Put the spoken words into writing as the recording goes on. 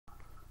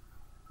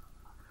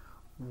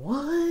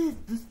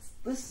What?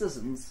 This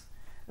doesn't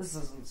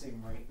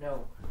seem right.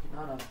 No.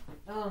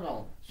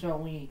 So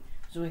we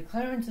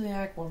climb into the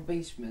Act 1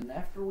 basement.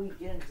 After we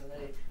get into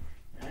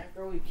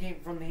after we came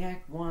from the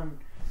Act 1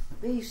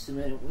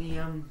 basement, we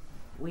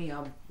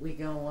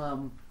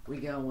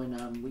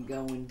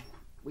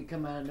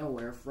come out of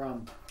nowhere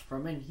from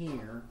in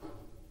here.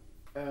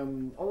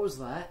 What was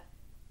that?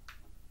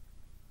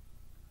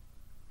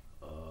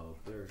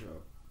 There's a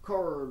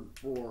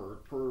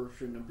cardboard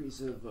person, a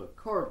piece of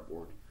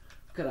cardboard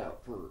cut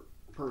out per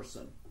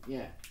person.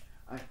 Yeah,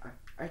 I'm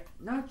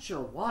not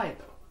sure why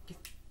though.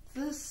 Get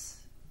this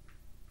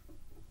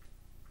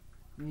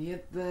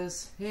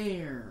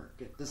here.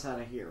 Get this out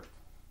of here.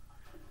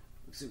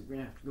 Looks like we're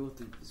gonna have to go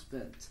through this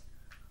vent.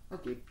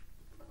 Okay,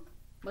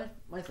 my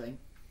thing.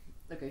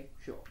 Okay,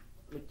 sure.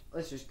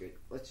 Let's just get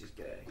out of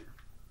here.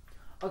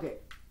 Okay.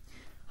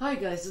 Hi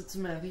guys, it's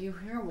Matthew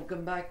here.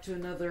 Welcome back to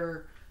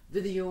another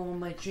video on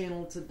my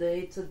channel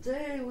today.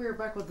 Today we're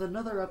back with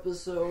another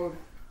episode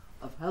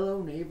of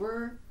Hello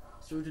Neighbor.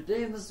 So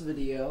today in this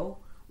video,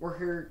 we're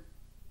here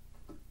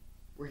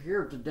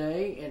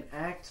today in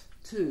Act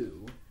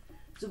 2.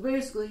 So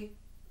basically,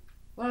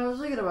 what I was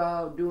thinking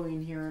about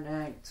doing here in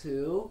Act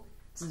 2,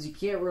 since you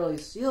can't really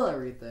steal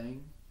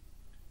everything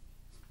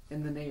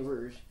in the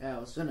neighbor's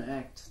house in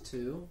Act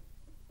 2,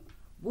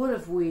 what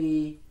if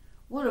we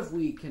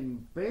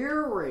can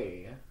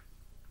bury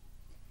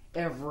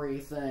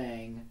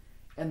everything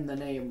in the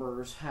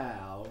neighbor's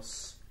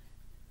house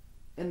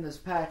in this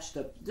patched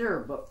up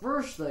dirt? But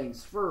first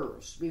things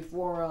first,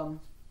 before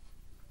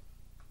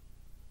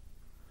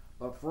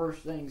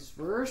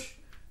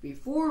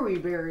we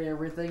bury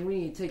everything, we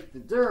need to take the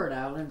dirt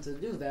out, and to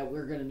do that,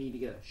 we're gonna need to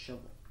get a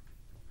shovel.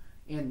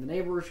 And the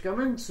neighbor's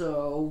coming,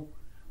 so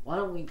why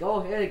don't we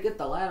go ahead and get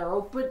the ladder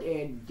open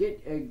and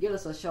get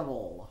us a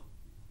shovel.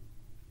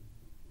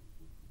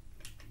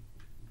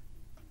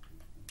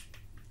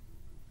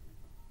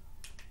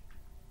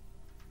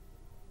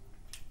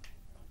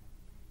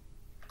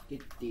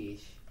 Get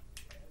this.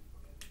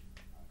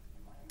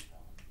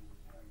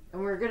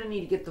 And we're gonna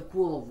need to get the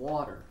pool of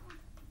water.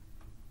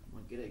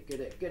 Get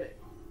it.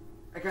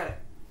 I got it.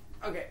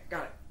 Okay,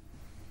 got it.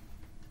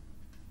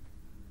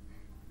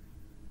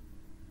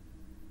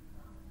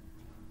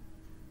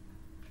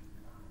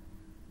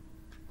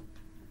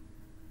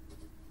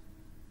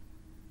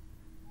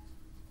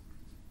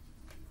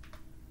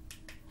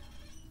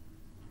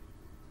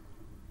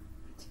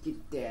 Let's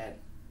get that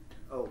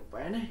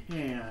open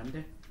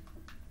and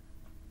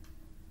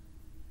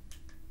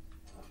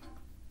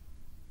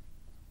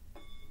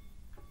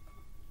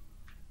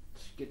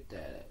let's get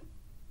that.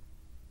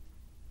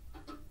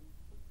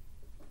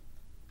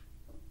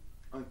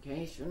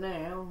 Okay, so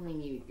now we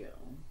need to go.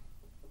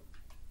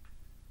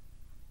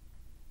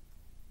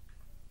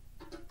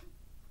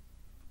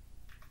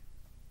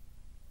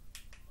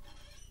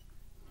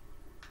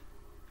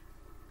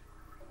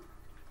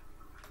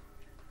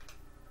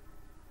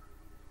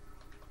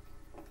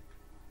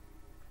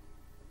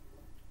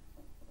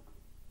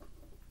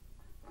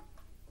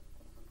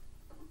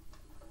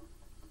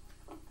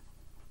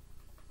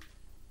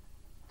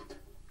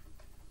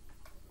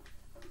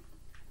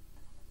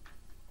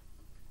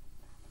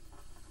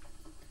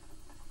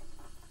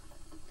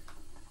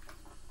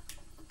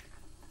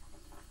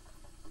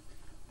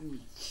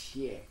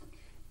 Check.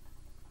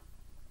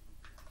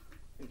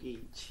 Okay,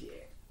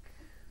 check.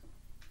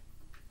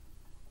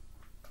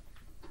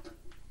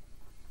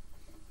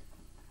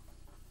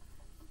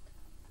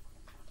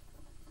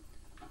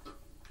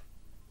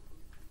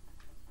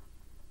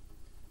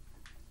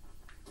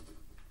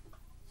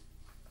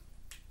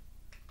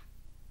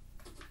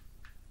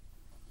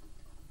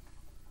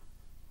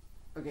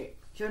 Okay,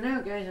 so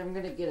now guys, I'm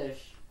gonna get a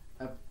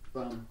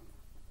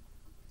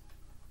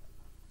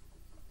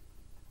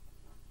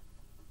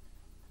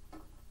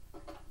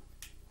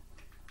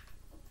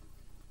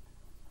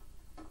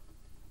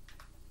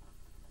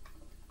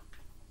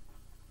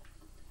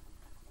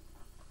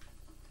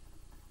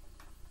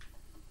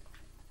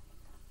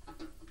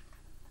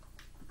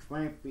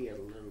might be a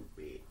little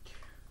bit.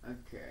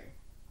 Okay.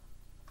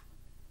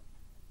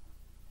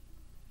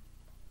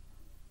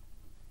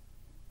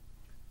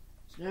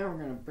 So now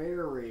we're gonna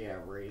bury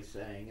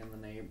everything in the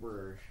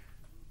neighbor's.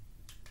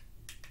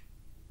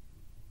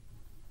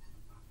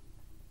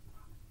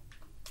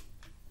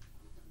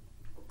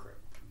 Okay.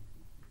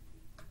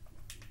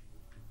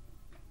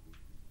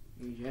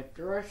 He's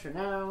after us, so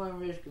now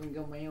I'm just gonna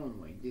go my own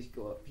way. Just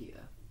go up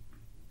here.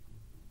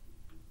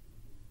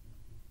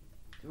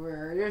 So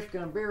we're just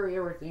gonna bury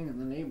everything in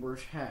the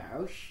neighbor's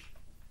house.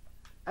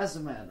 As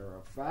a matter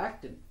of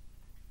fact, and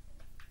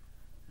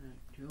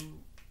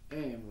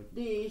with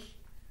this,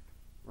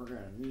 we're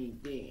gonna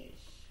need this.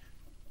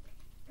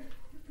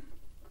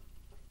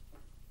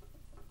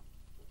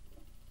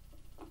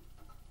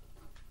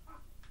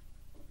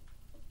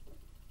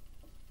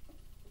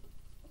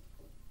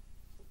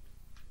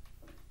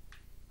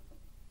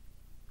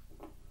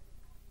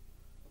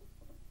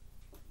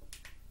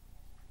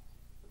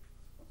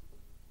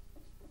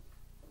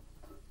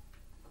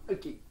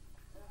 Okay.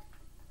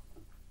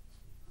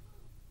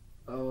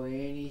 Oh,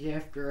 and he's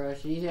after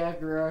us. He's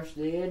after us.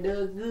 They end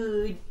up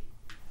good.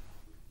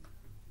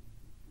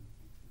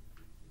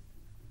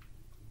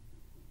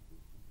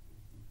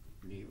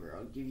 Neighbor,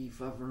 I'll give you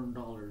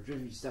 $500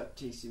 if you stop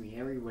chasing me.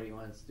 Everybody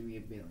wants to be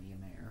a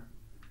billionaire.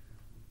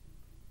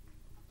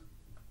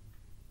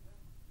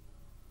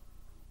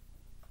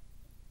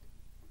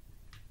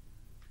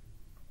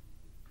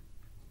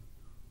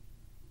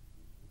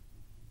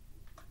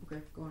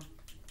 Okay, go on.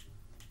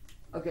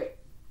 Okay,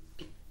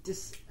 get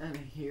this out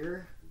of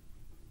here.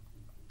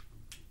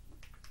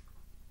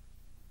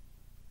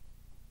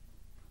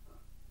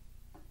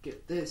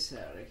 Get this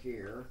out of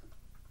here.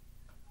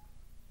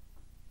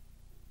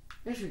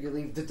 I should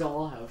leave the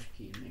dollhouse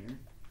key in there.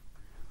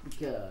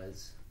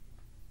 Because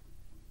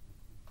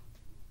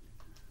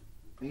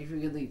maybe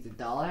we could leave the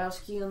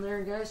dollhouse key in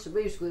there, guys. So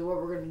basically what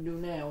we're gonna do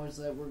now is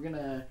that we're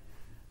gonna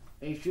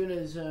as soon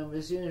as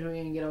we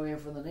can get away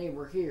from the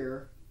neighbor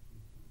here,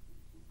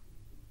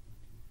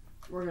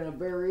 we're gonna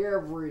bury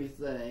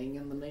everything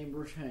in the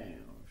neighbor's house.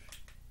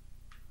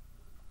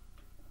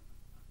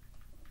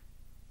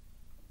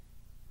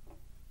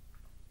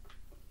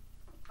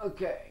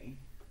 Okay.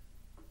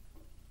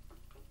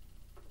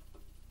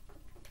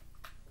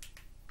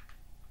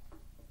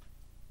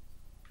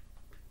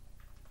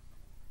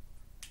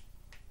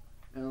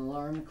 An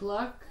alarm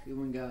clock. And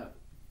we got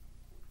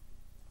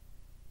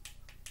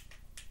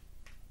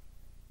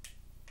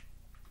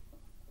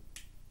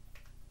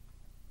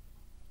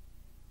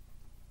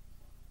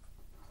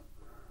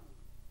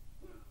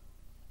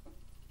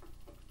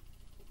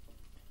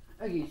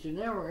okay, so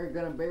now we're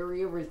gonna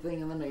bury everything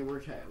in the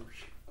neighbor's house.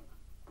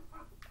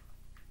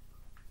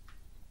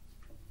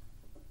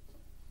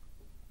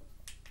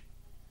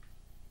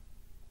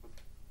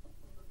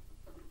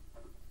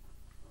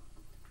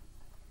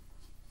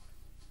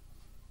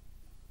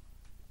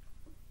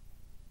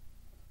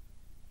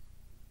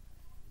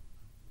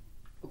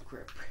 Oh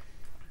crap.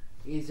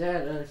 He's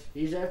at us.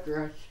 He's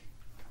after us.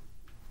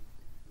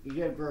 He's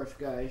after us,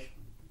 guys.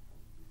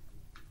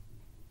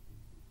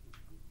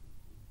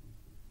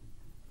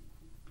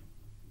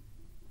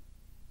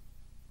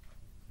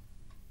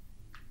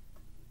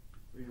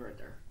 He's right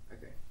there.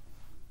 Okay.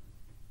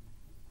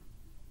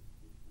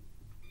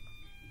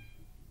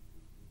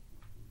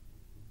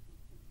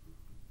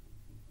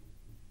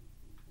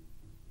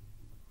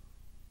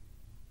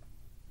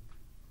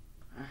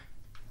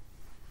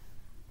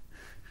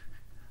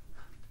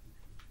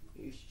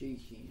 He's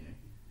chasing it.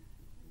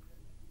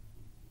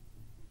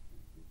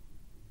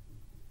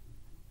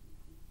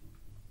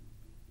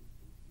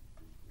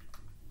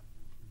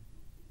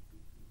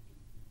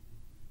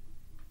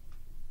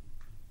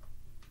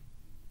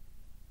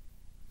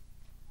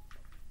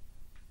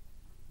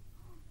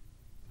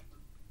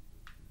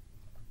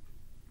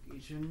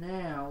 So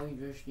now we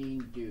just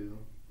need to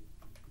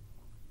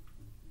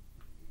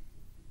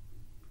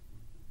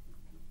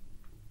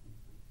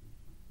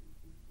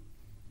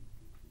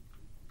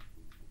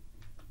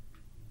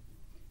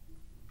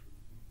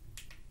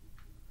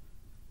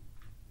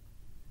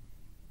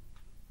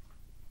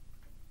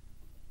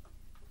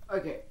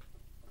okay.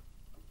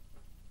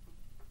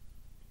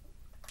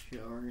 So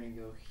we're gonna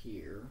go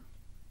here.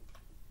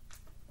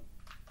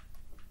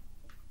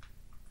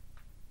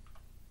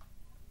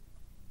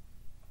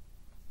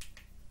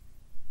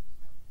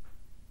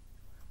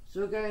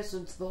 So guys,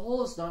 since the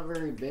hole is not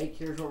very big,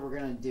 here's what we're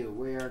gonna do.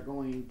 We are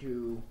going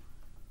to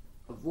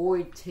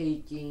avoid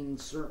taking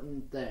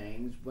certain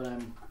things,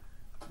 but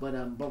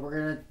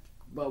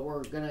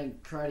we're gonna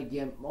try to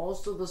get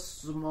most of the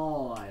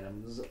small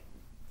items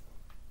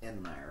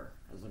in there,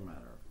 as a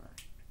matter of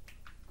fact.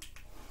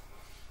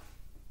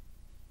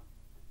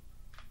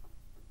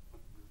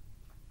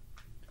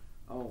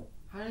 Oh,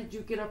 how did you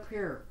get up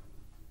here?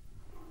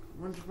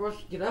 I'm supposed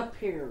to get up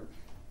here.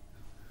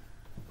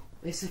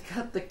 At least I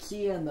got the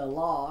key in the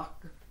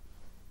lock.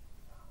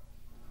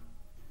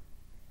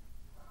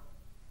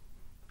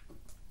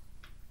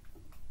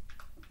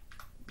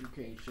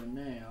 Okay, so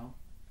now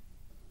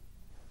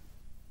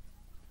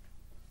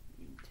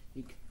you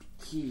take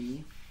the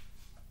key.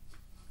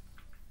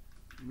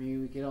 Maybe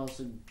we could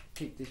also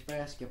take this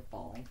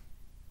basketball.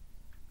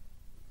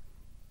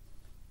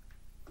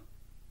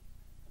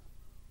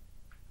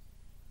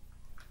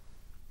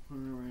 Put it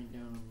right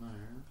down in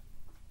there.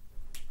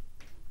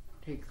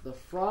 Take the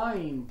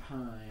frying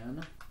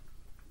pan.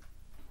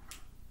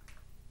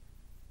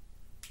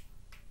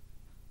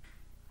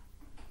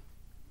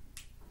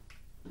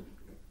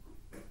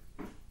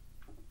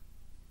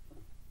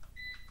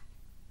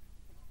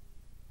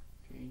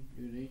 Okay,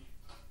 do this.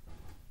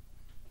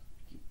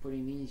 Keep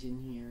putting these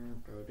in here.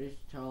 Throw this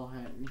towel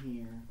hat in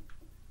here.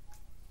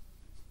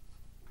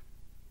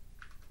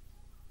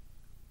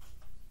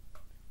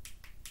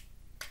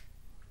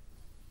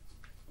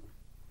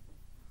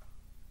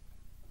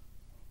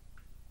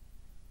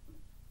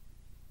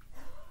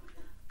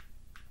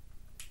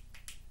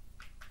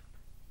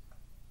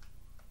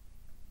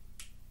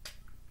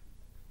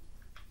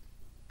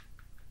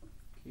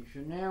 So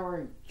now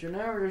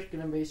we're just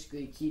gonna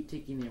basically keep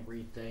taking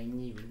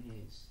everything, even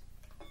his.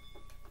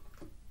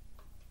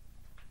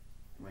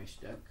 I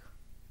stuck?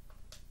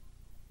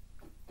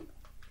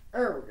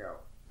 There we go.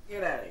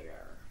 Get out of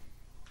here.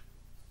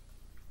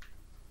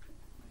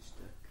 Am I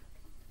stuck?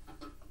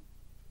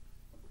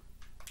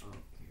 Okay.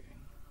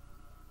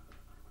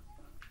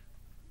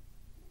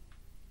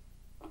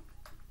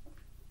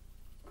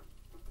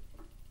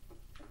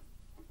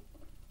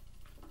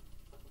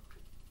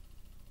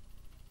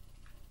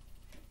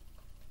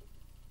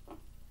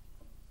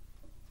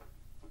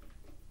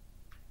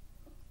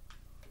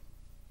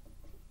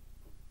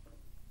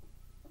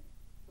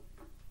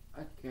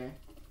 Okay.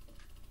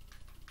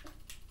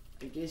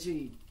 I guess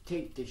we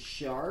take the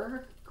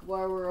shark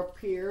while we're up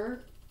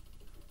here.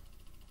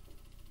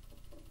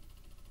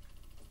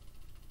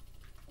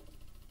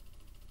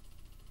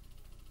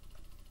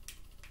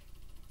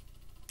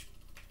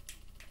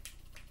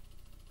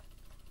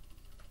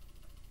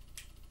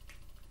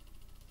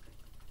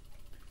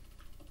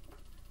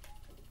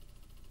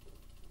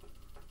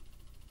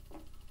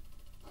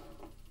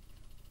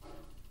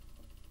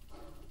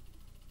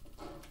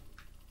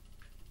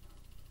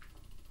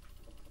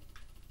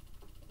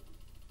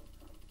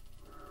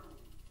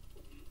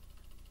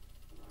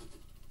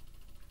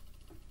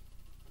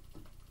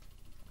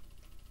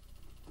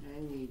 I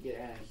need to get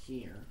out of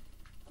here.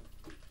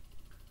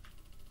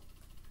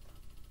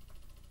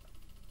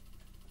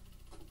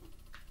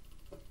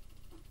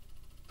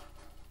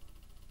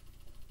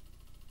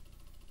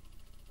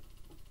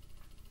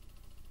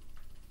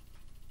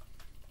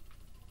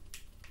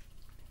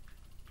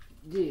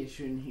 Dish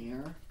in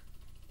here.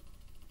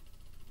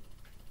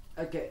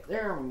 Okay,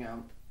 there we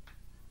go.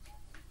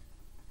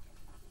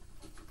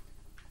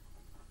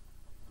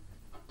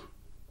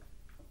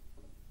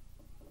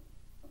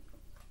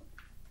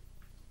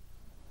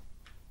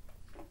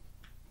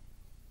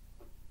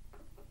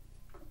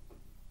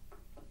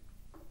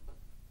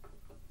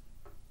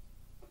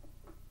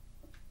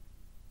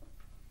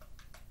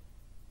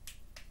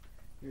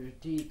 There's a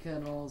tea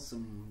kettle,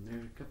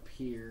 there's a cup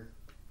here.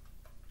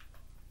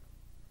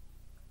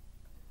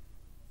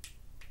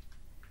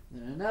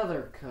 Then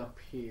another cup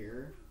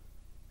here.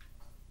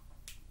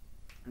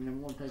 And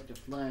then we'll take the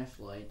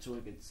flashlight so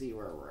we can see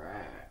where we're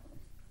at.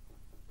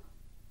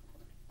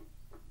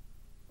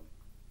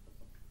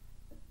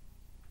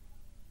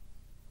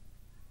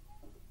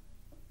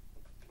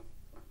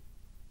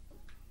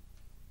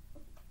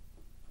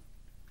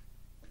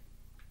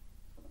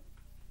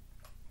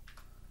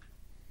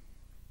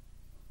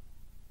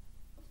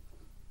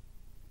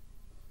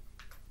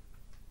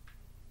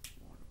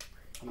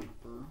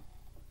 Paper.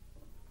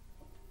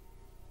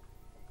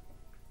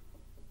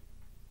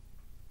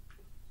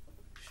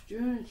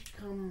 Students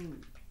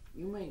come,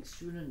 you make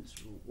students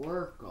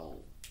work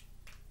all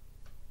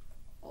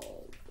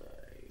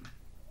day.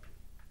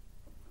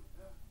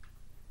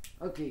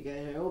 Okay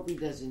guys, I hope he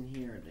doesn't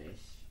hear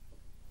this.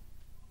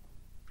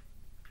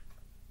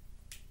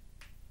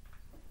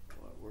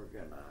 But we're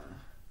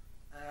gonna,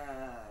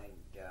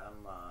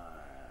 come on.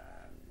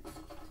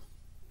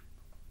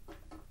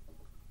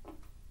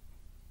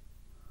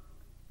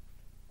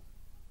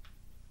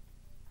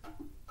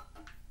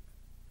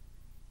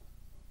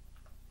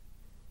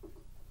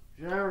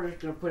 So now we're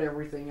just gonna put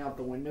everything out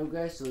the window,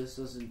 guys, so this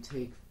doesn't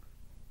take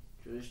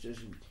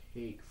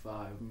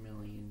 5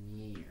 million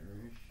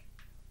years.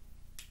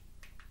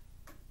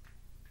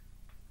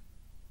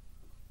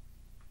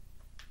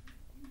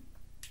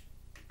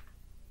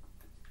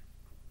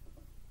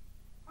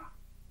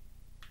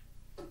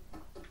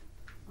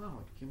 Wow,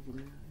 I can't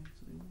believe I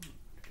actually won.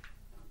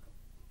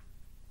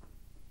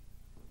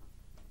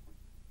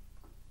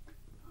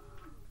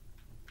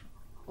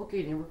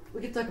 Okay, neighbor,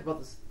 we can talk about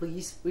this,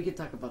 please. We can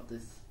talk about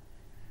this.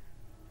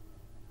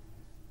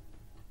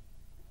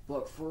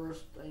 But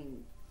first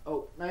thing,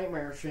 oh,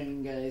 nightmare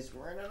machine, guys.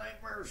 We're in a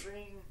nightmare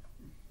machine.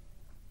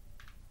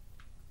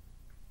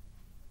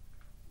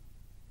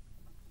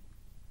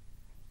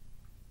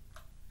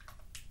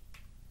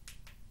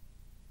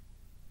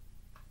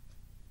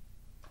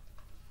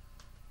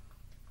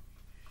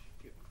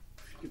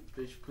 Skip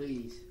this,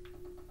 please.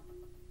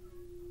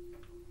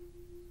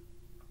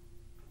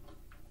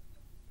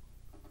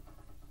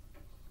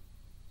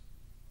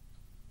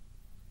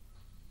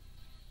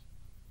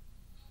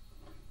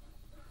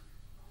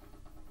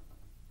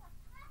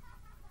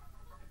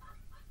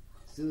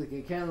 See, look,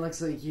 it kind of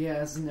looks like he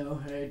has no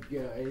head,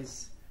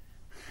 guys.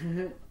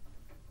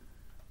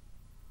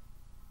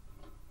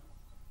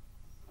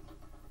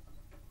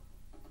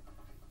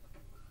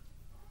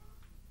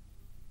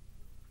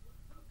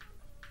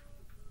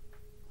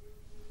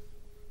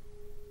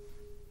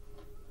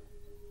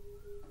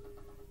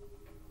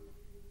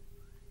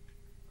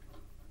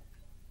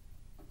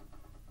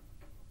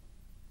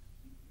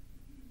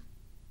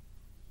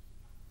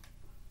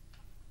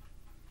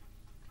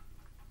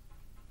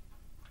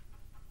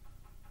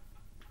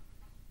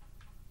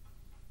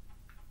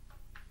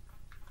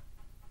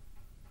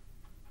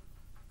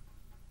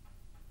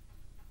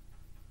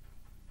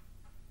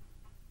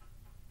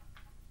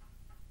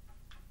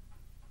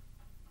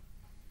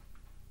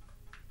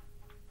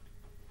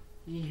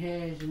 He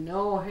has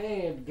no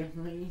head,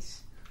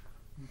 guys.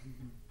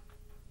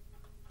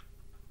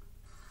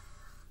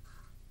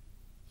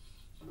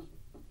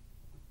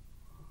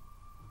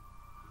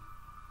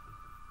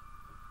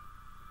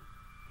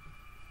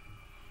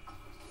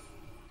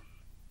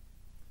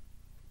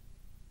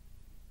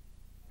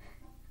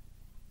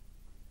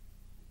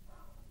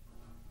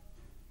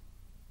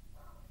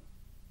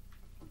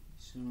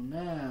 So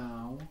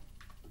now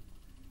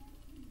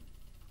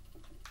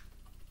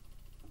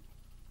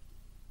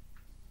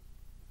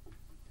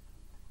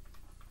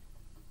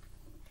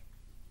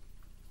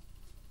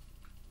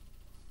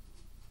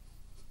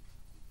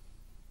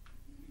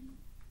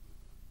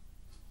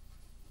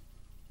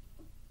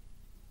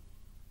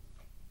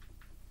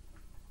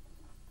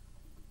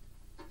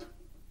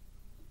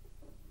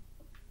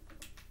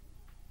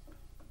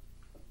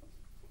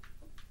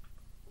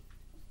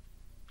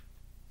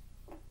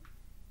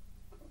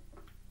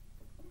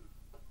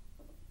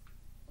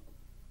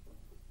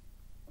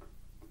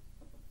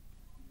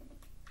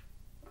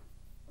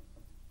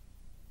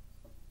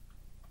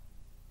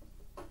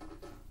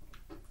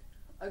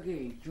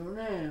okay, so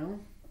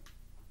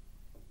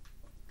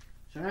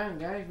now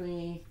guys,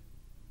 we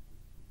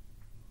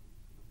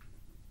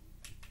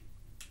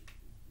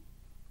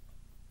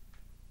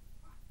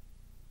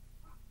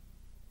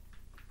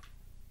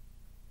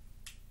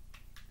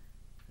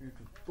there's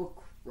a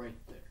book right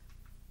there.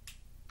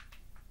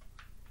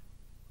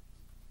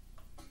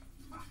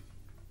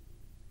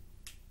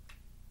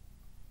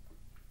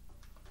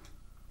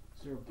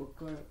 Is there a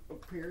book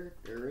up here?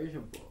 There is a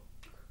book.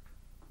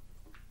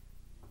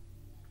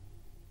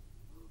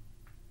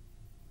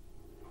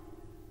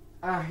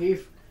 Ah, he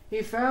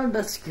found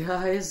us,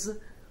 guys.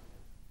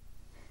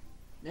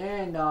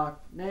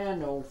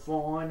 Nano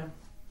phone.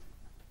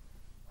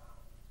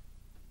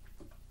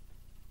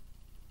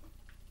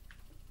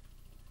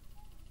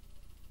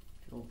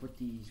 So we'll put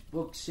these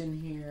books in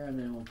here, and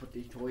then we'll put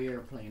the toy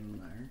airplane in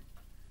there.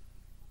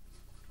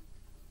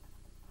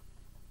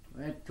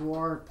 Right to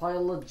our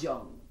pile of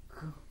junk.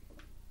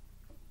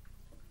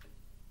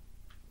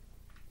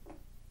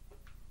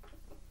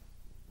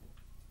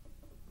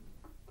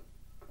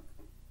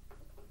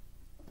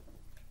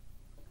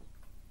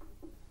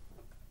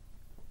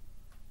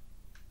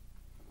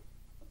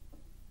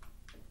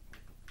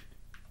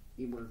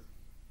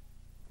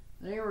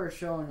 They were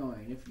so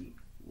annoying. If you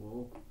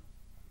whoa.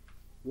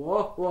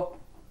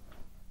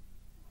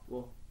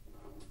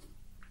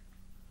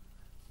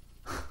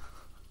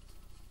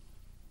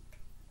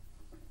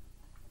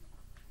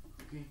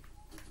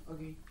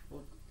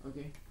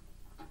 Okay.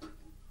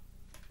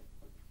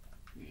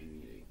 We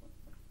need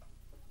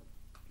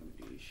to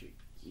do this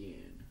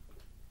again.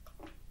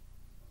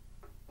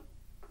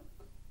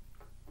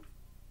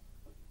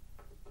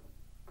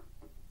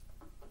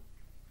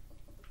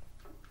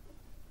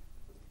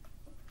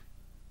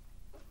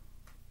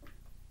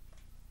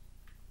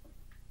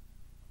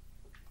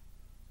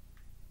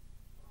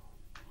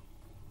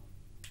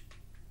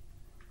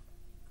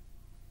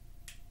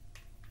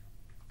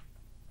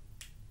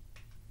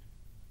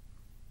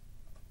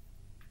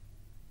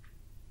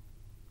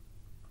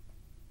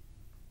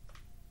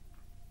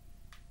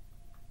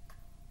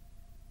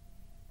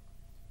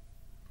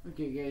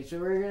 Okay guys, so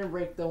we're gonna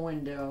break the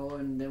window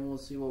and then we'll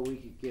see what we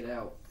could get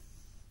out.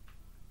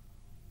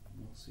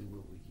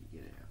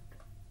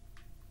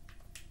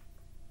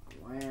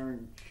 Why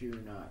aren't you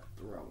not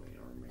throwing,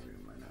 or maybe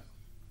am I not?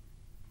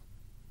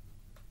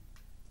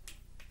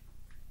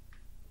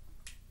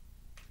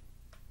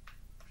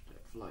 Where's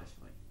that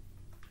flashlight?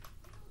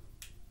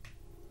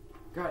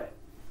 Got it.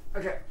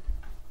 Okay.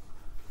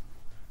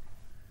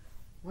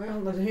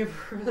 Well, the neighbor,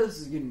 this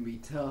is gonna be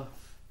tough.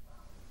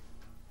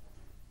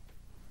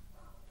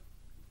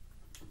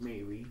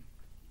 Maybe.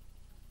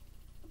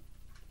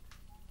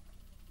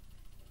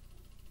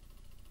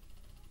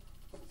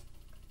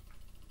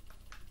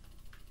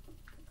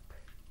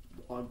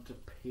 Wads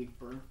of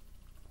paper.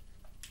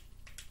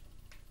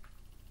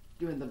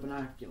 Doing the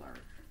binoculars.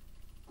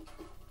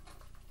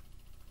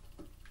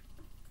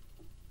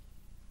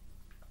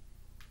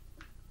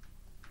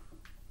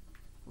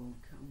 Oh,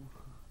 come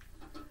on.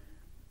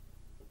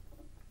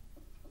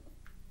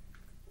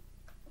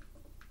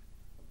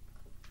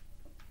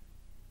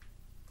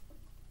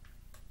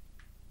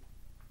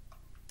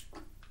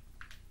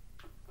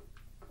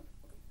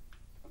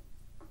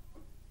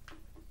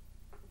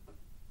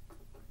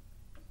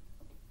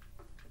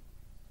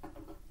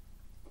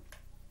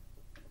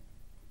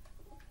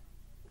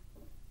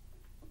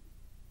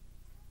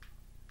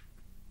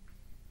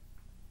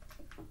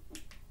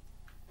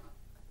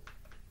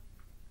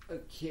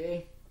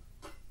 Okay.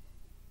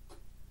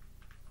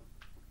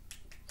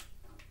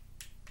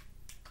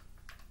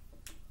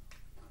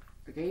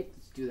 Okay,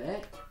 let's do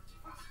that.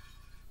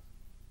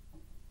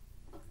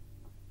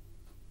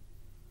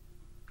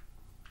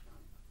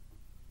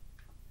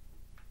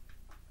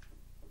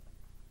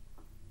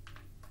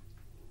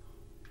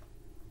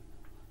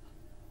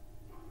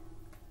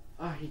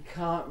 Ah, he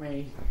caught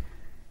me.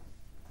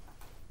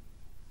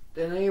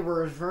 The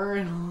neighbor is very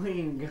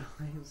annoying,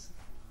 guys.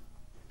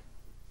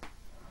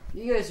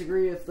 You guys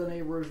agree if the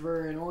neighbor is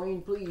very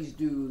annoying? Please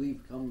do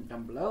leave a comment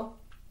down below.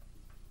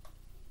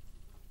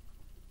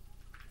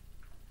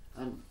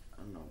 I don't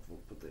know if we'll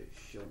put the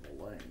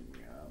shovel in.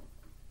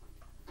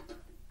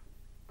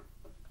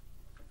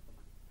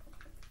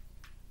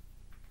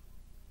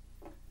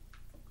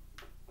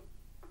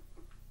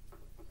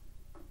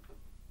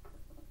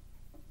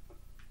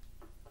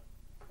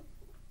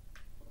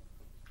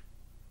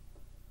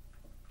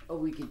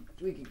 we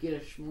could get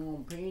a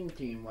small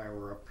painting while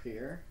we're up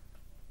here.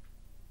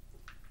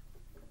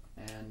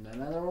 And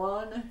another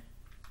one.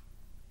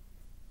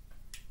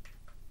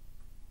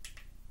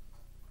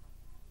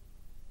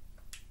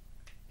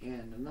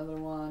 And another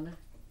one.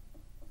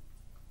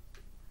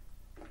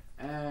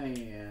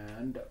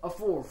 And a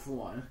fourth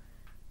one.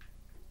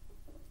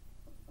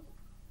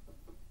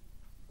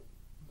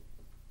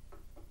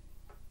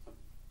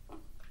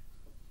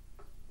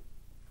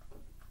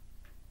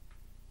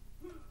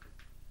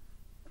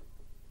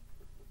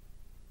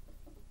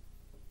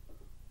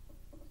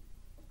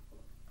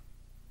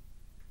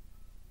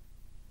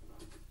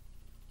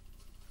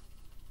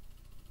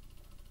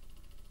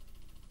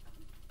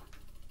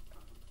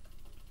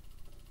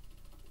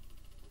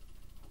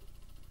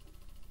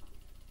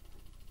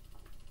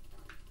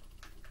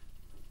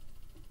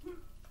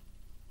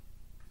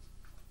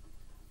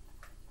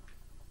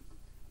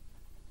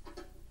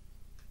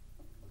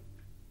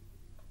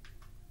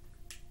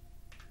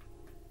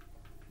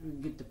 We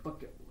can get the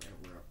bucket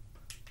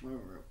while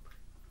we're up.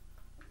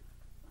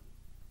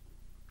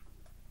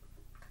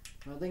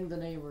 I think the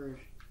neighbor's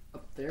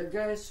up there,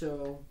 guys,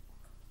 so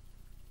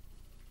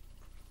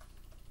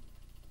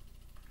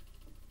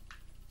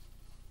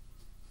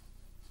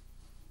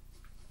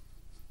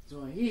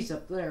he's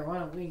up there. Why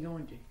don't we go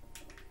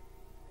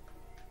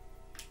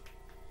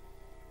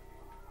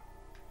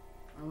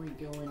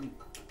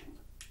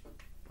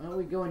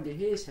into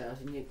his house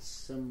and get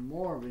some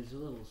more of his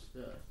little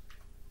stuff?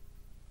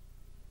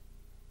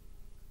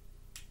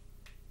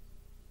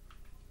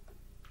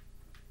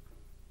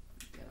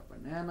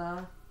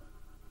 Banana.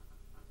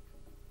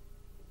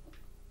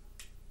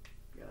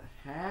 Got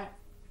a hat.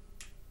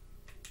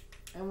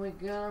 And we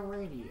got a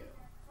radio.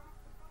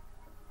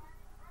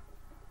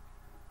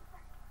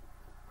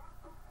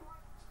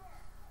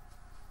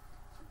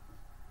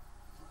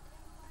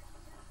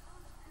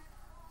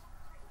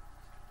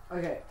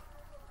 Okay.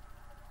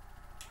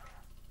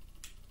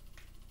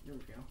 There we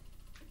go.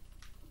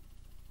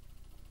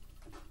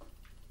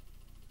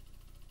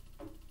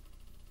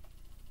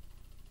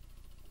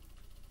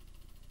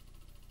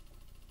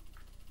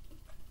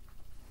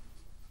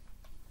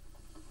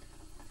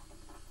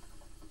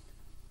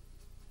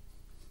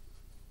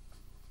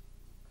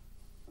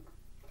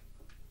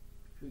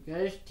 We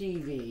got his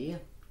TV.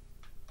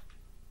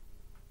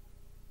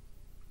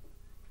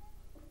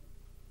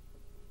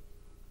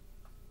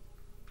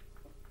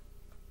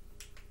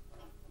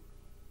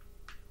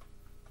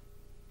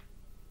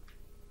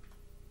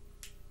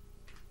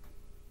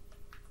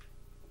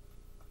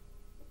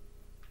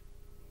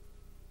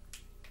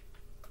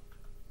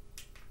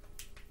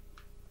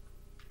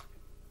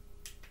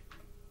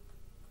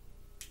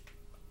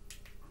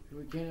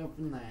 We can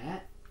open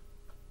that.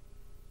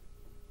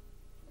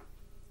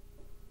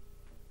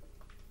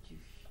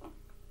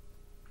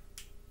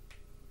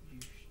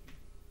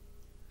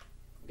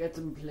 Got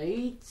some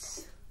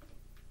plates.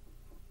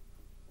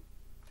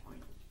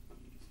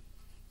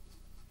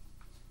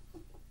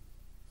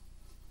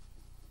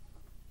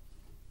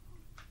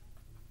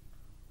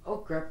 Oh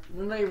crap,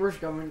 the neighbor's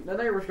coming. The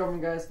neighbor's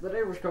coming, guys. The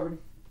neighbor's coming.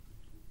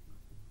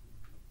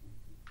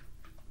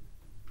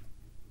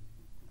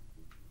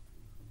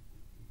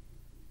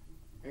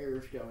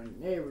 Neighbor's coming.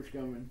 Neighbor's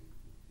coming.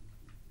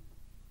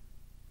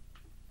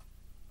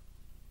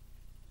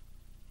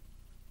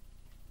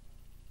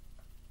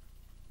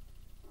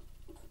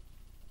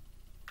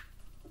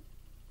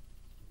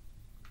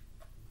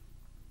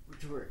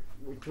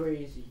 Which way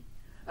is he?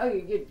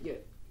 Okay, get this,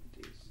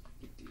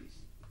 get this.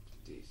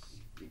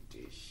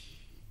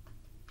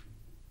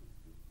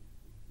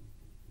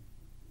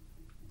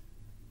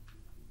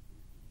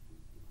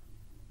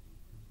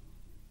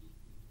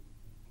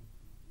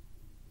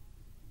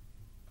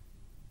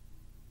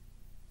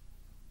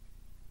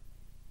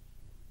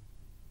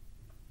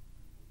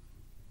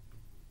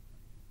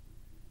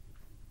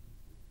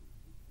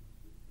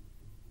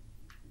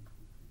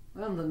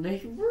 Well, the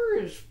neighbor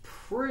is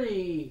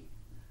pretty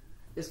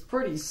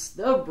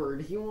stubborn.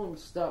 He won't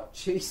stop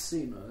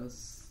chasing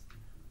us.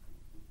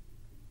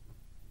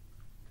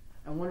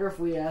 I wonder if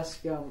we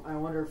ask him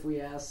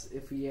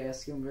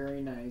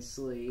very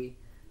nicely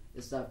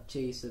to stop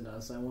chasing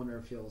us. I wonder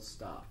if he'll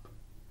stop.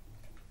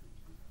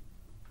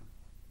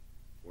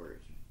 Where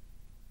is he?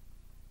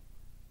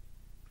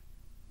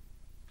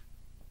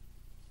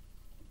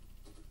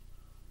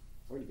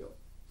 Where'd he go?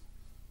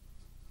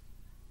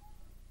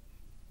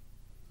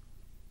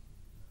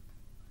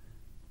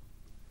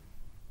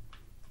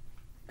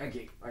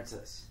 Okay, what's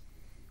this?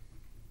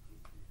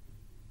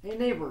 Hey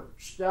neighbor,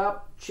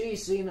 stop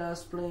chasing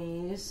us,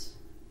 please.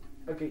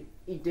 Okay,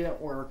 it didn't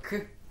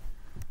work.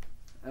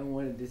 I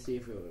wanted to see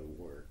if it would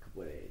work,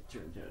 but it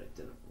turns out it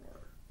didn't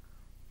work.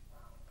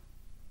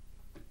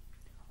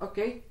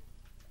 Okay.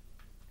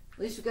 At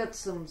least we got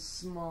some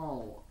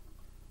smaller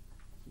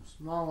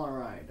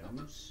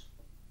items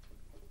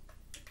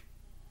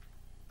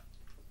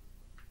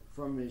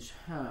from his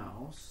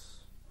house.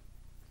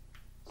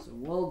 So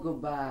we'll go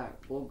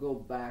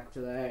back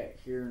to that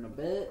here in a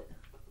bit.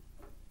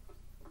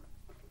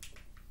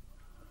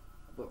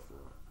 But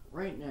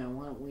right now,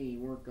 why don't we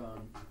work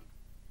on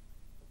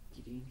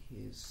getting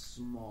his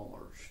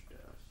smaller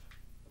stuff?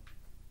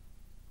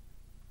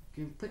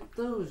 Can pick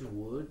those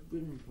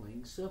wooden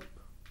planks up.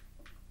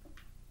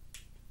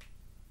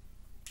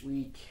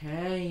 We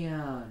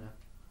can.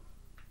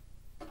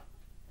 I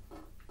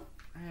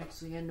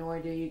actually had no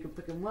idea you could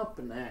pick them up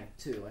in Act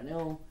 2. I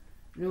know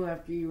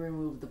after you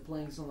remove the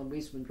planks on the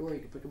basement door, you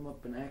can pick them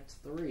up in Act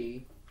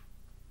 3.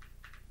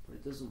 But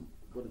it doesn't.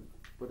 But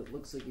it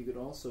looks like you could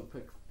also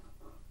pick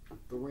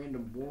the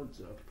random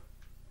boards up.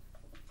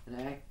 In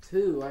Act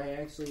 2, I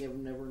actually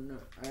never knew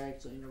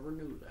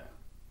that.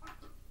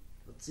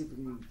 Let's see if we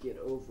can get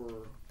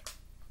over.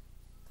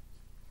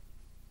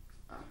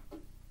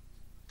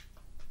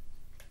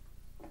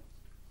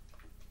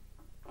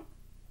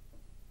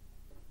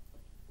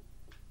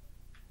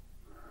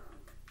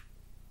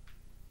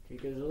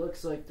 Because it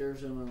looks like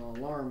there's an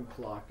alarm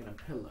clock and a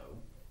pillow.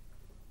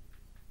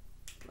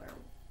 There.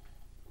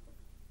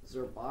 Is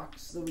there a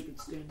box that we could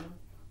stand on?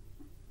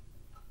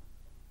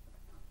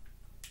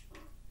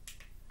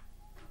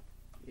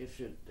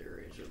 Yes, there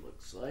is, it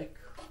looks like.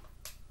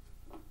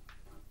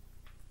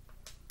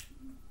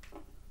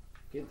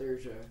 Okay,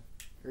 there's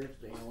the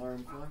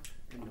alarm clock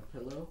and the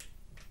pillow.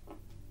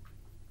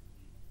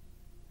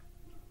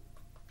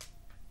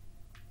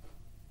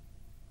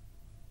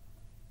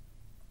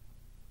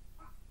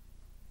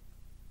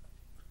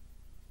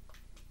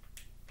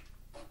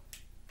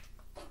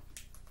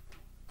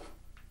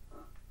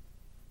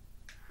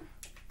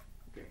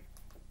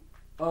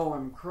 Oh,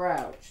 I'm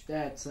crouched.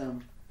 That's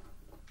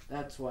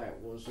why it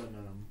wasn't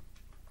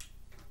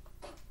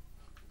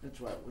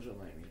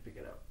letting me pick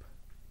it up.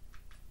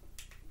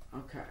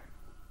 Okay.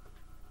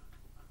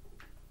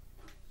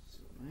 So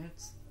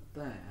that's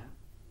that.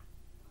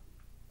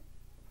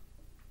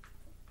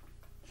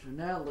 So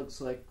now it looks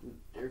like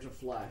there's a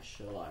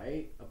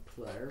flashlight up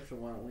there, so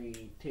why don't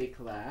we take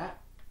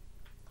that?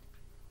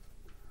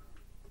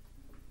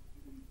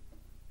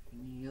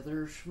 Any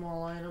other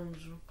small items?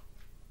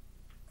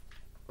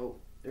 Oh,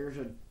 there's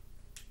a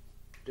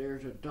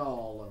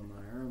doll in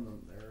there, and then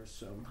there's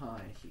some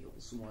high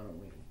heels. Why don't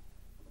we'll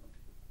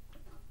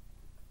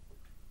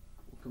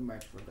come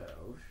back for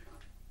those.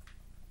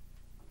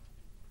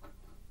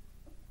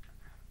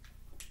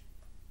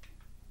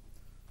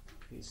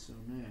 Okay, so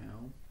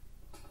now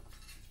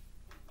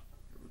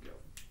here we go.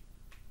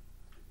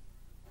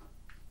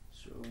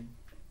 So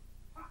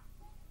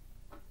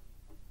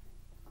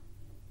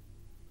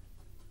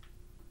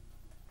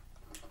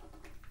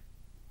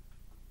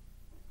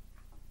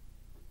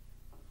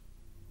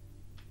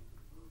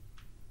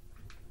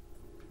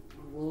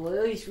well,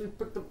 at least we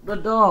picked up the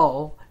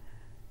doll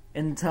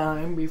in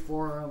time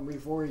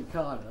before he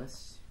caught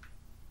us.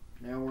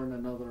 Now we're in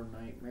another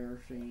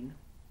nightmare scene.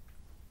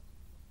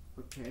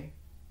 Okay.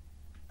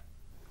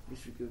 We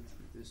should go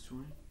through this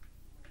way.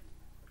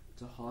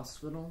 It's a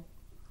hospital.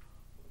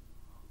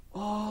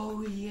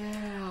 Oh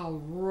yeah,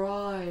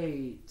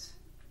 right.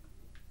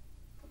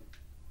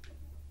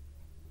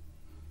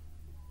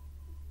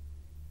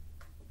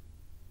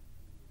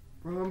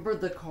 Remember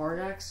the car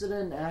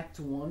accident in Act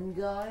 1,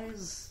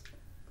 guys?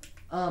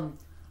 I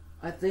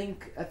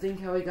think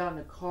how he got in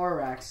a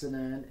car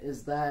accident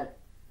is that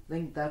I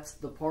think that's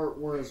the part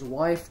where his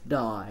wife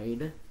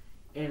died,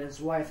 and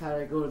his wife had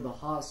to go to the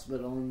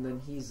hospital, and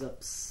then he's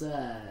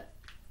upset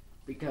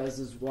because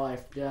his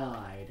wife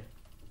died.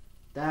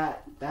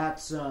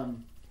 That's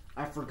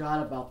I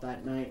forgot about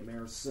that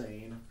nightmare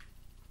scene.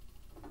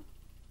 I've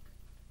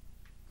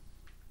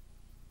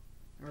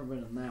never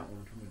been in that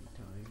one too many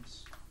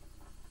times.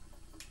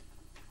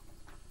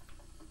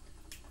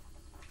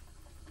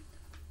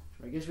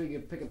 I guess we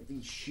could pick up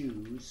these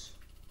shoes.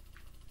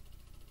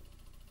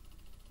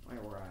 While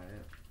we're at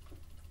it.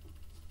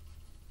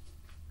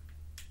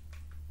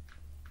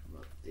 How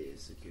about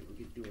this? Okay, we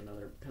could do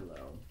another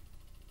pillow.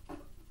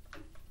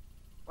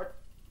 What?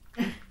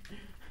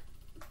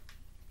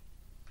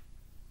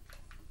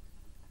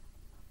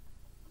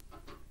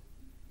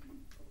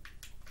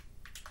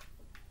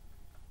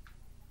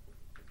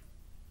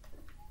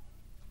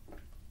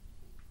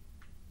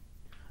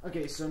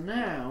 Okay, so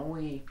now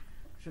we're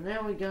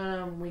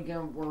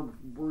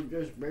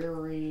just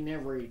burying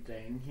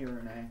everything here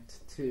in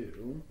Act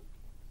 2.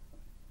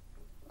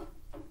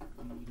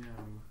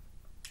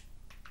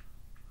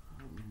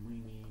 We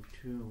need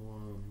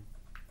to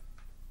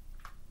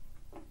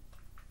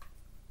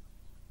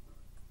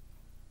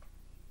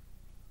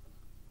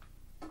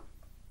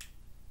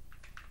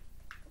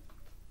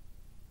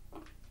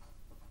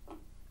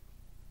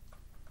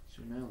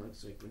so now it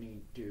looks like we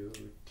need to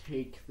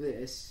take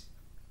this.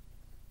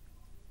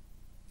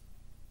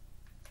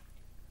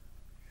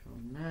 So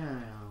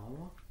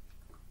now,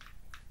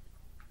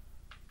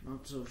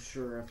 not so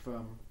sure if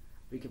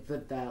we can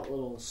fit that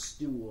little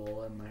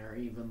stool in there,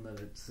 even that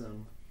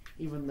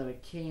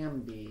it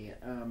can be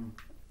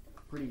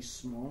pretty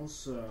small.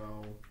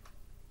 So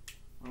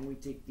why don't we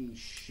take these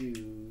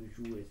shoes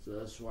with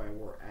us while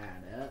we're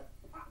at it?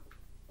 Why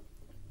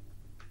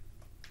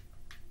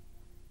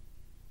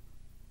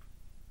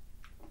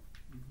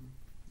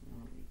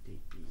don't we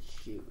take these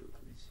shoes?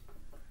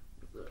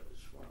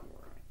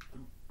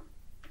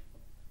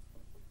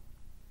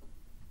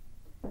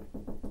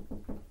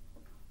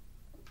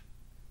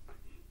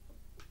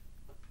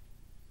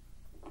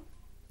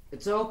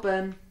 It's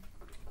open.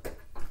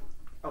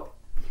 Oh.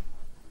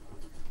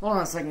 Hold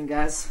on a second,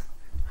 guys.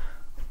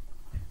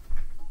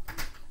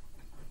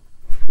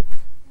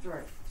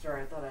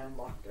 Sorry, I thought I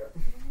unlocked it.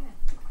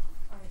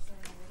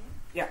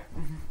 Yeah.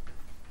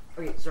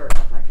 Okay, sorry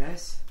about that,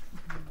 guys.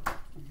 Okay,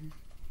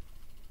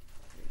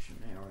 so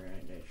now we're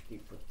going to actually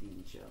put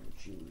these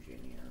shoes in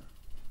here.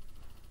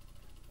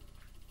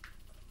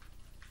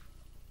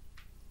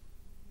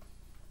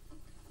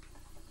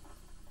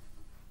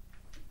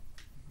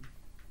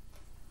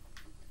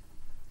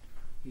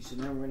 Okay, so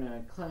now we're going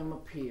to climb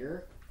up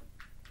here.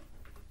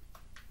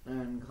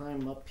 And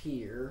climb up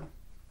here.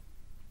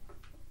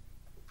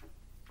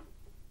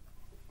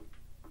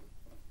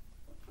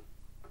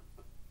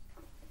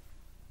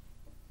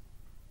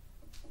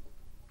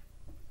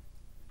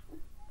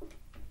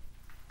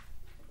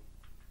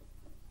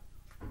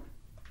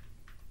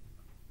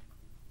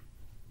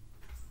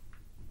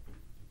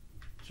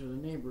 So the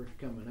neighbor's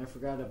coming. I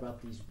forgot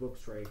about these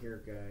books right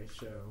here, guys,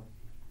 so...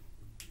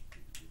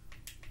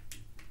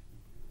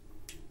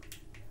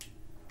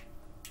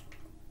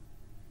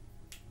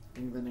 I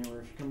think the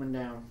neighbor's coming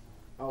down.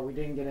 Oh, we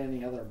didn't get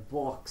any other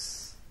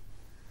books.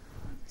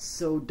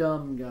 So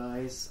dumb,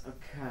 guys.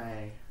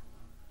 Okay.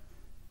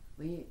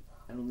 I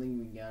don't think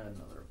we got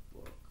another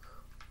book.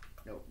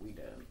 Nope, we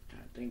didn't.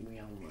 I think we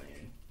only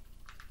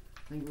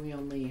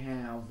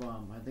have,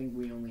 I think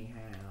we only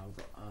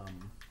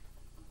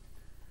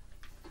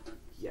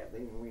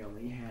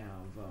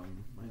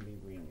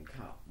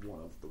caught one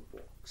of the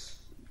books.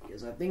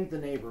 Because I think the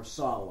neighbor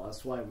saw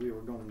us while we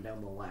were going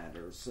down the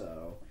ladder,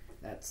 so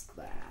that's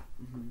that.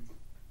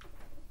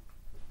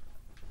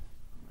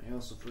 I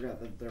also forgot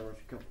that there was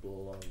a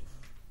couple of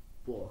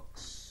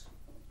books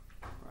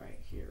right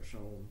here, so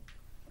in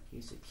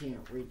case I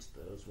can't reach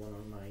those, why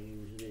don't I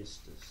use this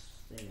to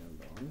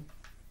stand on?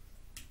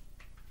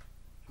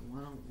 So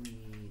why don't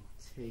we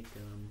take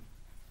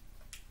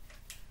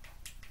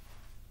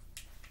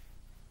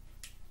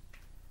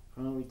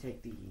why don't we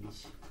take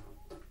these?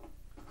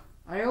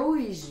 I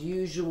always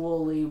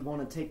usually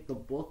want to take the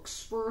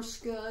books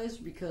first, guys,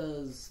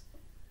 because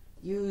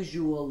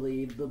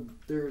usually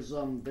there's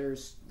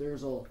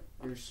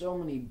so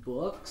many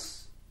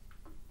books,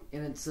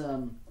 and it's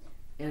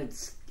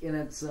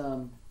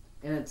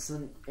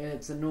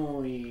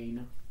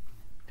annoying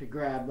to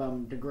grab a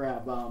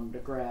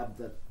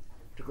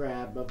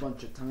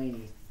bunch of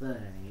tiny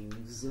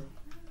things,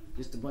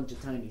 just a bunch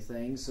of tiny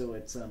things. So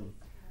it's a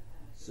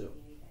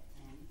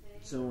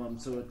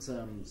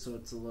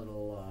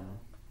little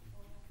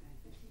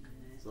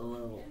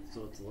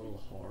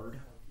hard.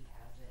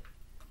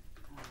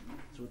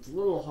 So it's a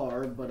little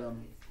hard, but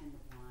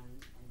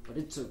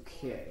it's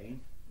okay.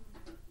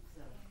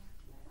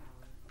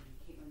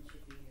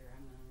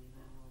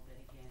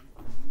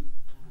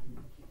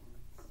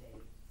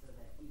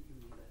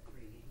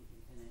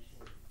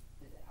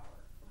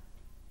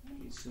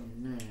 Okay, so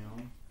now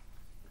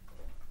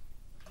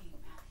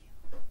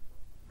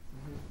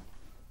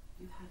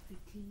you have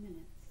 15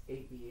 minutes.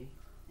 ABA.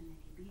 And then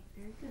ABA,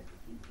 very good.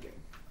 Thank you.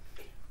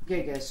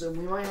 Okay, guys. So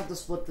we might have to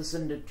split this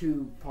into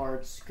two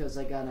parts because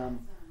I got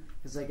an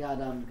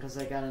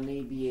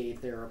ABA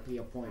therapy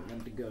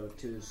appointment to go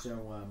to.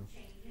 So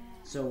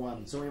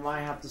we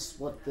might have to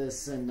split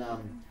this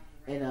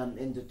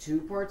into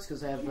two parts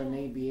because I have an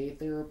ABA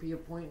therapy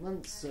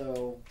appointment.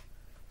 So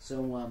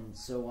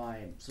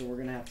we're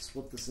gonna have to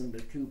split this into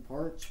two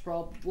parts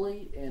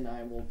probably, and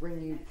I will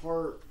bring you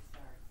part.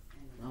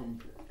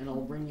 And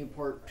I'll bring you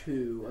part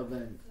two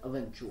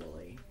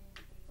eventually.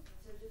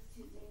 So just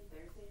Tuesday and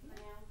Thursday for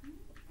now,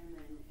 and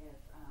then if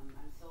I'm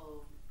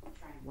still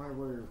trying.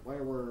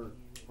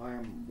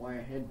 Why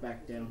I head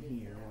back down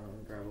here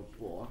and grab a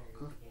book.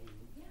 Because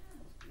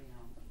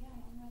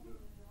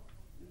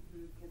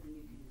then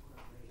you can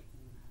incorporate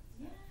some of that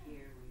stuff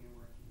here when you're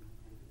working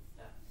with him and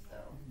stuff. So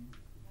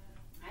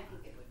I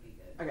think it would be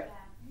good. Okay.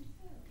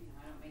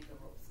 I don't make the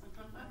rules.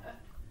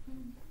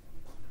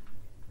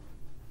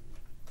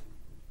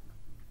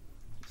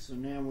 So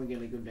now we're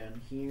gonna go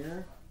down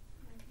here.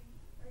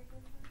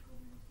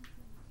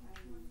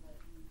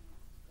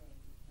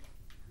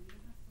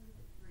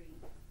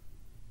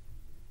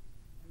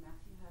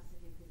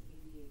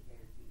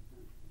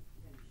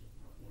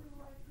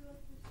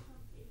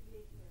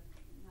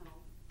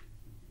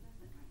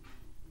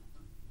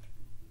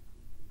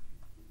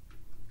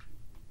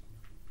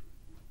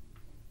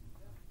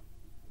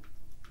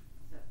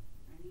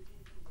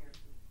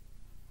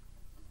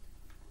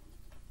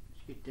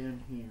 Let's get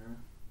down here.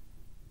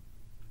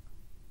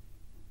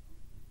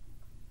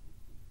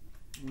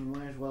 We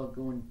might as well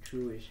go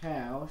into his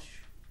house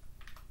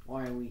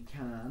while we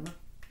can.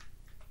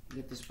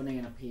 Get this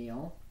banana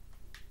peel.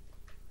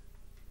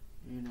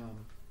 And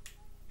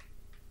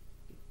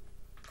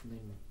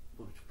then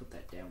we'll just put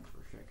that down for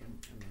a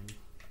second. And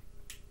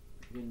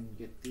then we can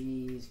get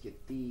these,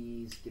 get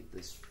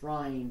this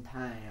frying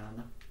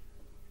pan.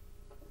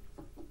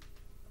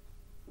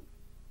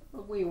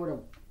 But we would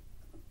have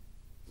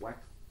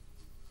whacked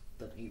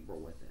the neighbor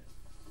with it.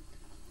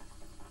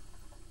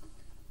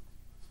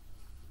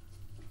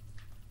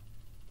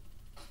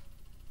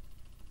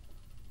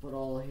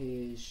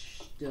 his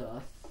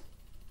stuff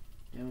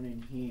down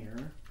in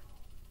here.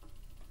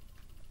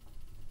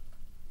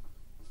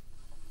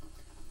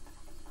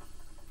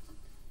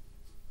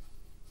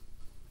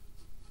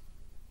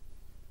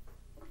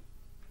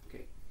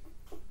 Okay.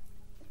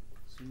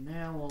 So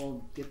now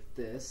I'll get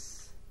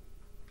this.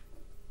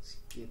 Let's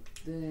get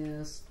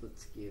this.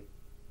 Let's get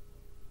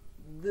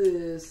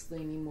this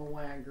thingy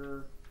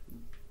mawagger.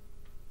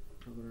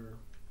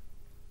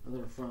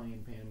 Another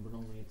frying pan, but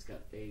only it's got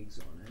eggs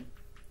on it.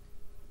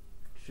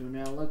 So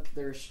now look,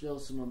 there's still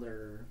some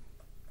other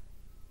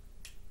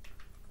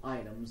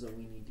items that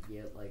we need to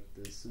get, like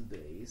this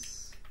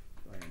vase.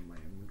 My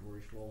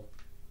inventory's full.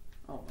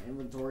 Oh, my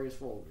inventory is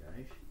full,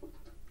 guys.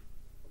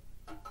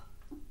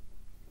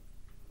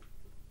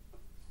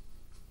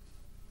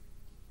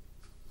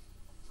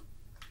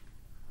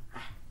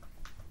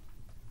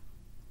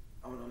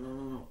 Oh,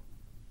 no.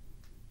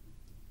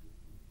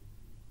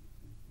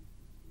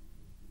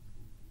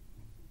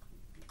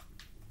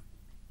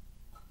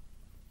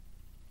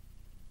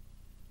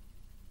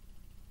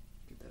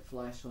 Get that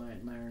flashlight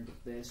in there,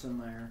 get this in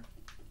there.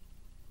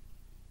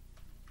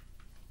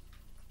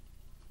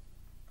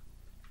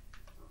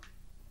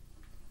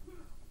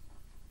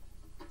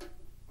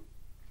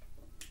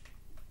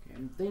 Okay,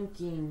 I'm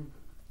thinking,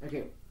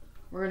 okay,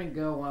 we're gonna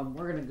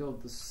go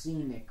the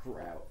scenic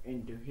route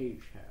into his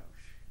house.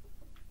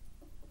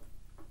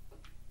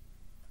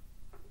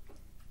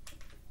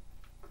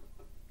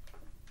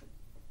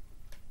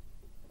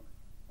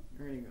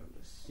 We're gonna go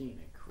the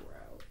scenic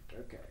route.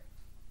 Okay.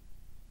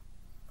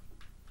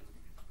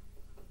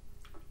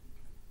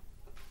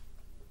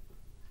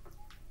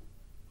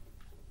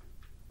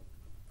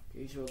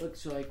 Okay, so it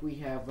looks like we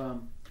have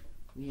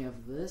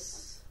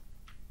this.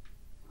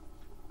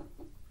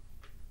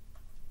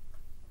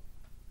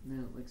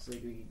 Now it looks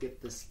like we can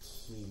get this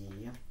key.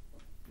 It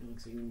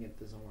looks like we can get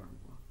this alarm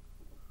clock.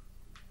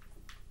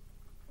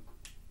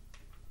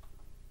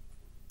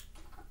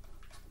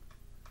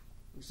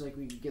 Looks like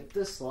we can get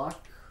this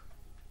lock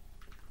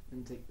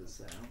and take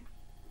this out.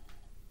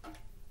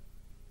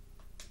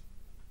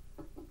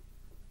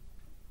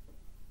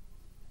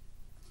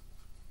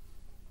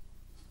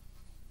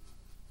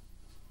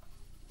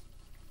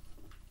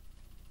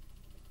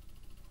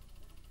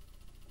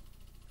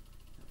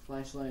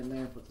 Flashlight in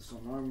there, put this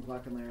alarm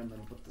clock in there, and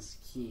then put this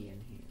key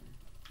in here.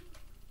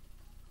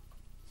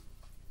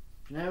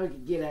 Now we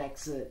can get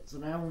access. So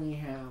now we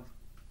have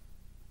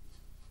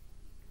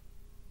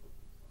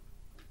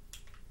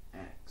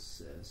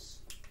access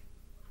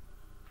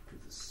to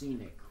the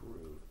scenic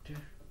route.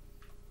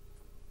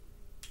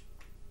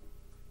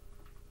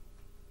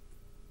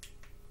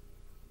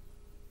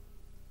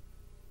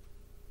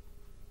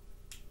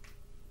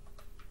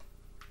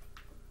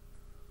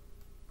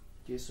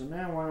 Okay, so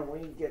now why don't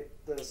we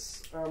get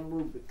this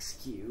Rubik's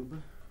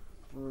Cube.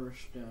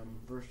 First I'm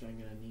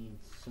gonna need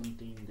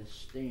something to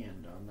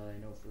stand on that I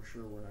know for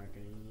sure we're not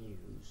gonna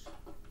use.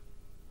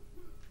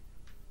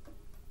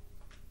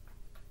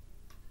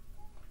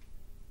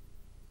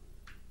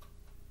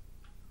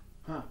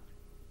 Huh.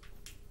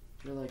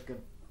 I feel like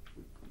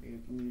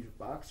maybe we can use a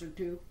box or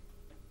two.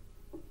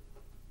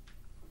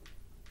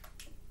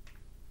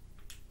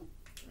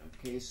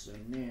 Okay, so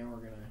now we're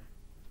gonna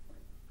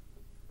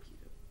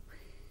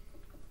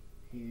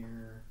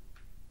here,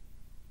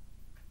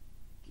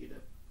 get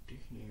up to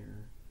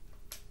here,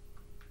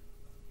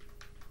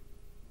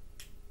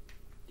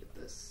 get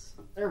this,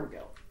 there we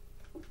go,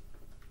 get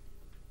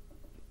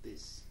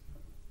this,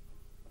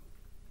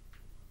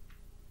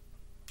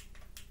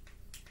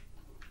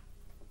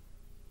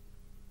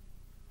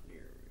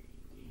 there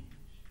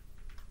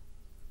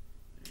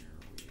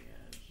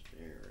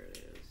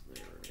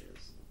it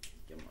is,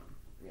 come on,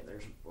 yeah,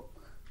 there's a book.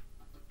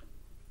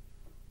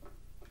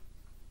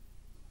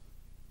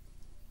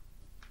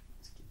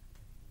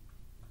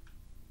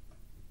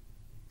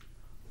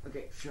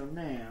 Okay, so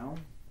now,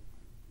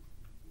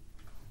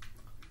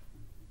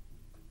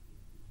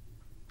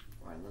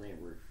 right, the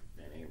neighbor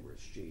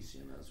is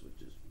chasing us,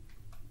 which is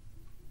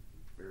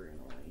very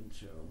annoying.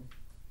 So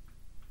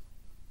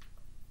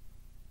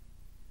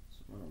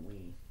why don't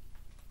we?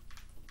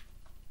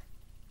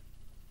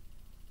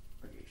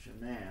 Okay, so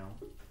now.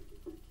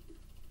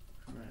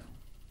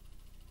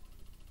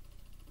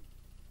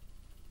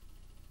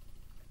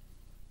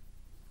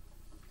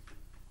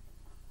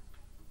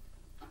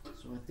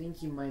 So I think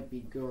he might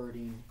be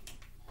guarding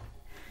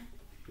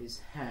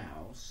his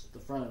house, the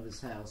front of his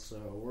house. So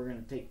we're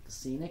gonna take the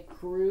scenic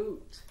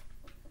route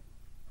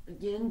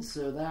again,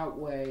 so that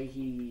way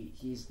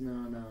he's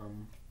not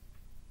in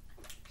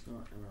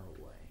our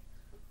way.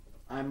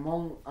 I'm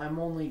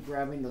only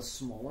grabbing the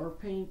smaller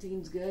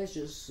paintings, guys,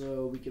 just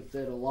so we could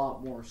fit a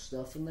lot more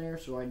stuff in there.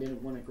 So I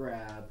didn't want to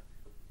grab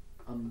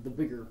the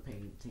bigger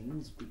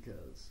paintings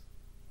because.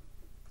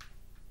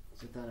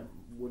 I thought it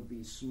would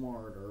be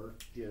smarter,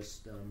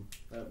 just to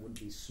only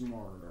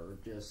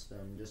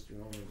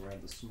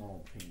grab the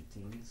small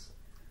paintings.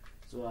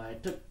 So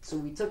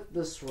we took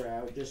this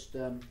route just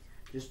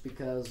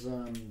because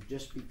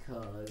this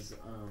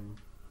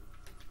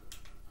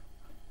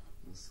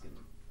is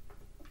gonna.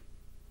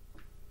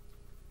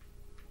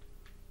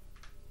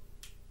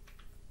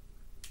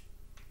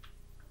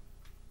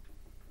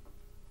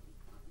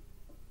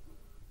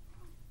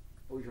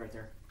 he's right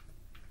there.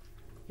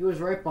 He was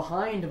right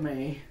behind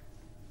me.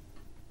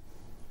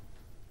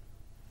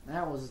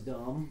 That was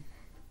dumb.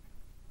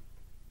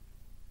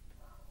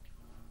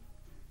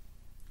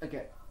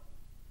 Okay.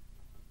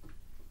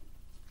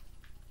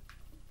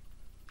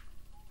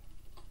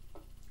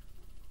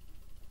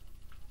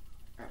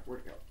 Alright,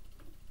 where'd it go?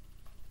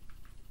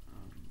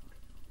 Oh,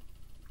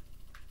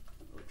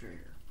 it's right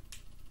here.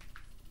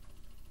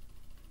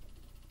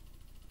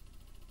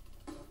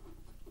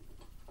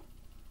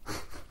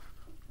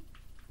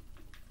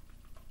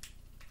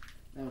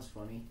 That was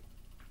funny.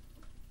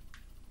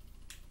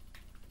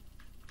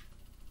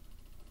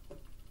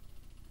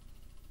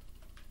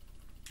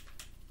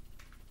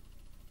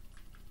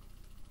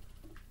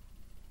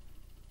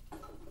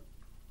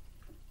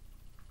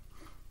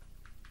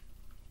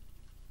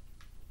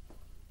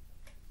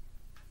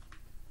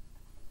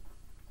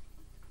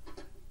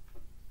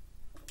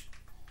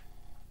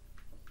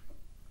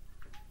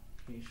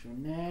 Okay, so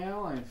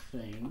now I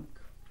think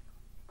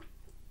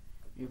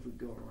if we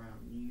go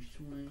around this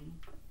way,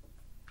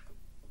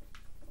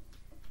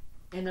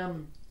 and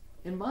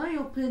in my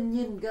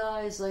opinion,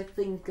 guys, I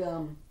think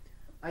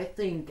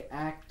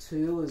Act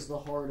 2 is the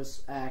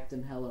hardest act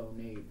in Hello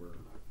Neighbor.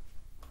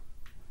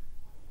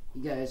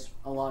 You guys,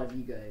 a lot of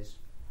you guys.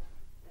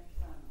 There's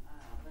some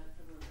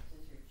leftover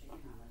rotisserie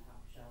chicken on the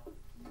top shelf.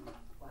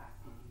 Glass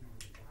container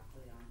with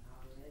broccoli on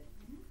top of it.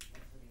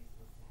 That's what he's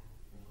supposed to have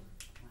for lunch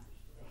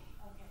today.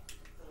 Okay.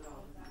 So it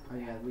all Oh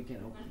yeah, we can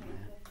open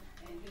that.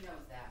 And he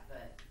knows that,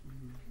 but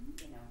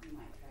you know, he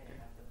might try to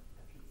have a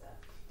pizza.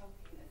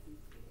 Okay. That seems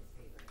to be his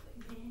favorite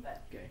lately.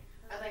 But Okay.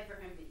 I'd like for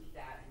him to eat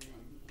that, and then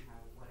he can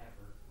have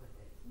whatever with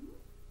it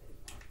that he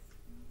wants.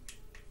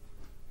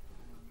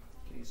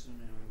 Okay, so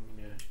now I'm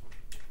gonna.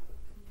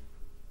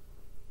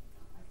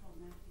 I told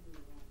Matthew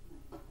last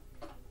night.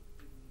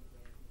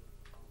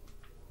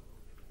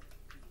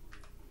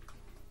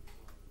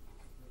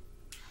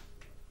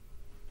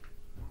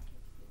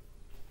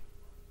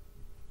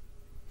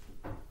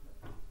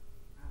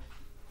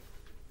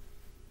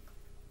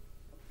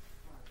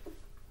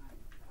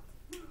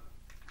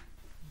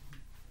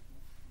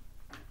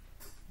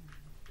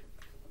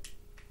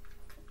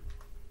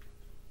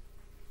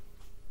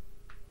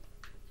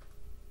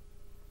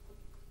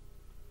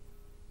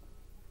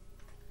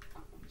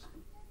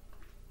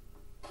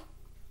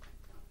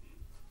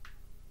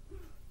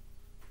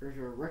 There's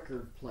a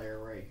record player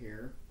right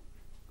here.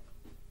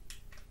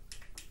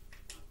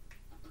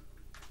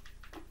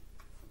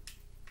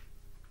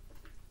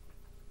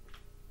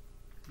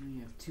 We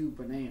have 2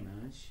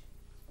 bananas.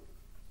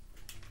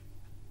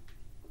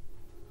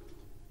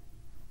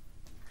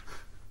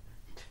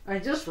 I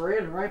just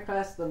ran right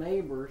past the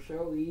neighbor,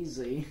 so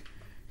easy.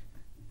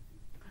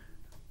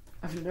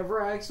 I've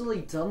never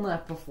actually done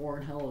that before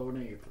in Hello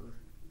Neighbor.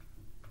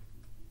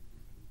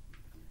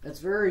 It's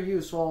very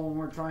useful when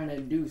we're trying to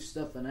do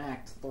stuff in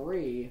Act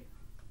 3.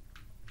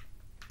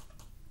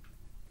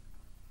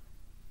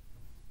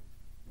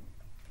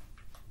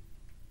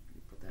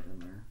 Put that in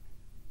there.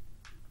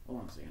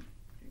 Hold on a second.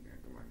 I'm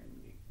going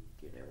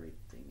to get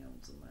everything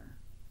else in there.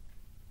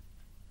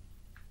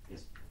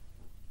 Yes.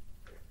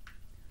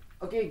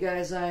 Okay,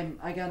 guys, I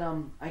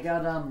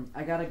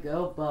gotta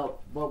go,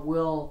 but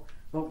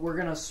we're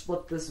gonna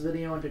split this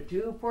video into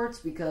 2 parts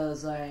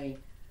because I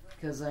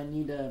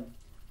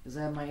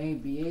have my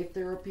ABA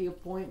therapy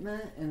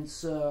appointment, and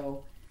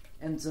so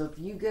if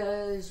you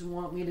guys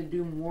want me to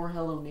do more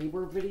Hello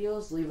Neighbor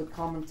videos, leave a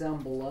comment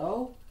down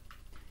below,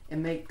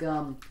 and make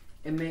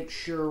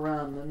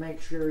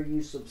sure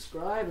you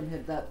subscribe and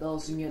hit that bell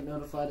so you get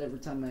notified every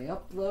time I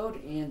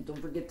upload, and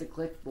don't forget to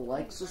click the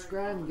like,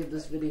 subscribe, and give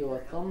this video a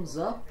thumbs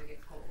up,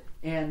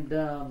 and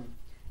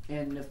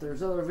if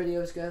there's other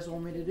videos you guys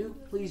want me to do,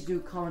 please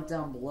do comment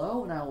down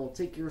below, and I will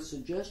take your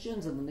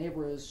suggestions. And the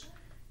neighbor is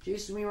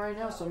chasing me right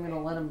now, so I'm going to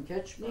let him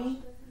catch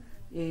me.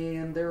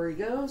 And there he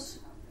goes.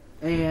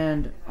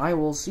 And I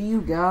will see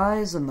you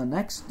guys in the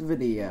next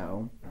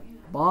video.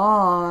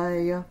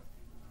 Bye!